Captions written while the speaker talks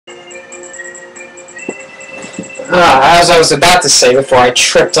As I was about to say before I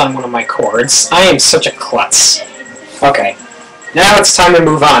tripped on one of my cords, I am such a klutz. Okay, now it's time to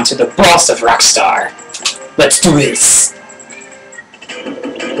move on to the boss of Rockstar. Let's do this!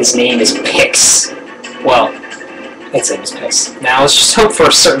 His name is Pix. Well, its name is Pix. Now let's just hope for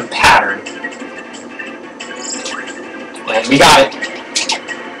a certain pattern. And we got it.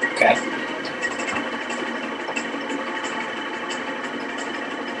 Okay.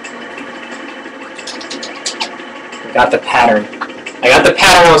 We got the pattern. I got the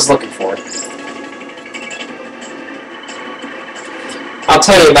pattern I was looking for. I'll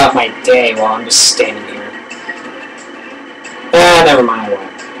tell you about my day while I'm just standing here. Never mind, I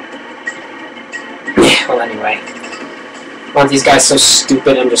won't. Well, anyway. Aren't these guys so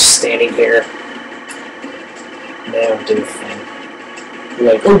stupid? I'm just standing here. They don't do a thing.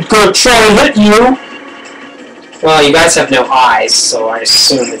 You're like, I'm gonna try and hit you! Well, you guys have no eyes, so I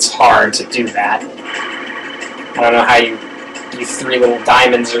assume it's hard to do that. I don't know how you three little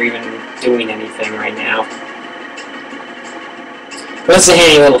diamonds are even doing anything right now. But it's a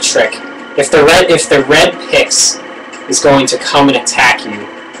handy little trick. If the red Pix is going to come and attack you,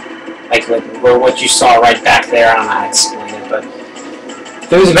 like what you saw right back there, I don't know how to explain it, but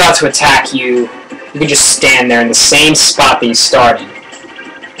if it was about to attack you, you can just stand there in the same spot that you started,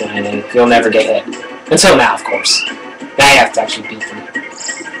 and you'll never get hit. Until now, of course. Now you have to actually beat them.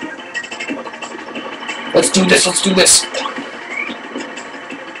 Let's do this, let's do this!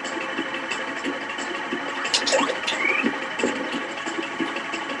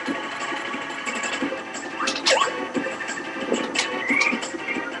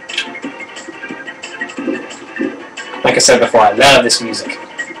 Like I said before, I love this music.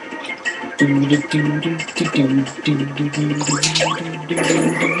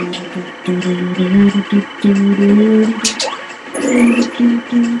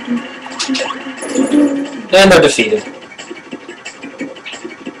 And they're defeated.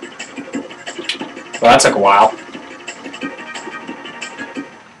 Well, that took a while.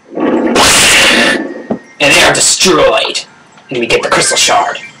 And they are destroyed. And we get the crystal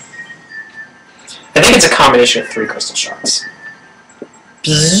shard. I think it's a combination of 3 crystal shards.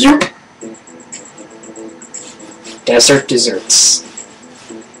 Zoop. Desert desserts.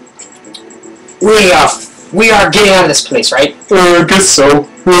 We are getting out of this place, right? I guess so.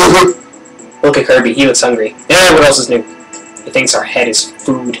 Look at Kirby, he looks hungry. And what else is new? He thinks our head is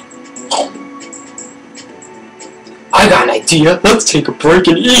food. I got an idea. Let's take a break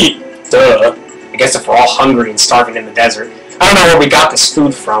and eat. Duh. I guess if we're all hungry and starving in the desert. I don't know where we got this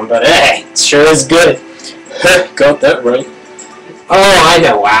food from, but hey, it sure is good. Got that right. Oh, I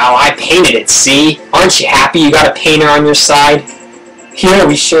know, wow. I painted it, see? Aren't you happy you got a painter on your side? Yeah,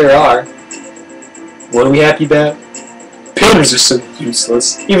 we sure are. What are we happy about? Painters are so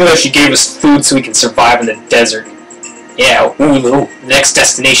useless. Even though she gave us food so we can survive in the desert. Yeah, ooh, next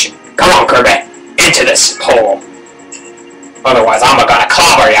destination. Come on, Kirby. Into this hole. Otherwise, I'm gonna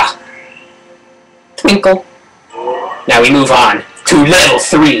clobber ya. Twinkle. Now we move on to level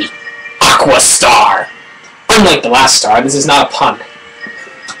 3. Aqua Star. Unlike the last star, this is not a pun.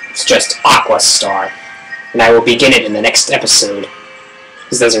 It's just Aqua Star. And I will begin it in the next episode.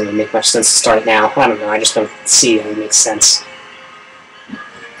 This doesn't really make much sense to start it now. I don't know, I just don't see how it makes sense.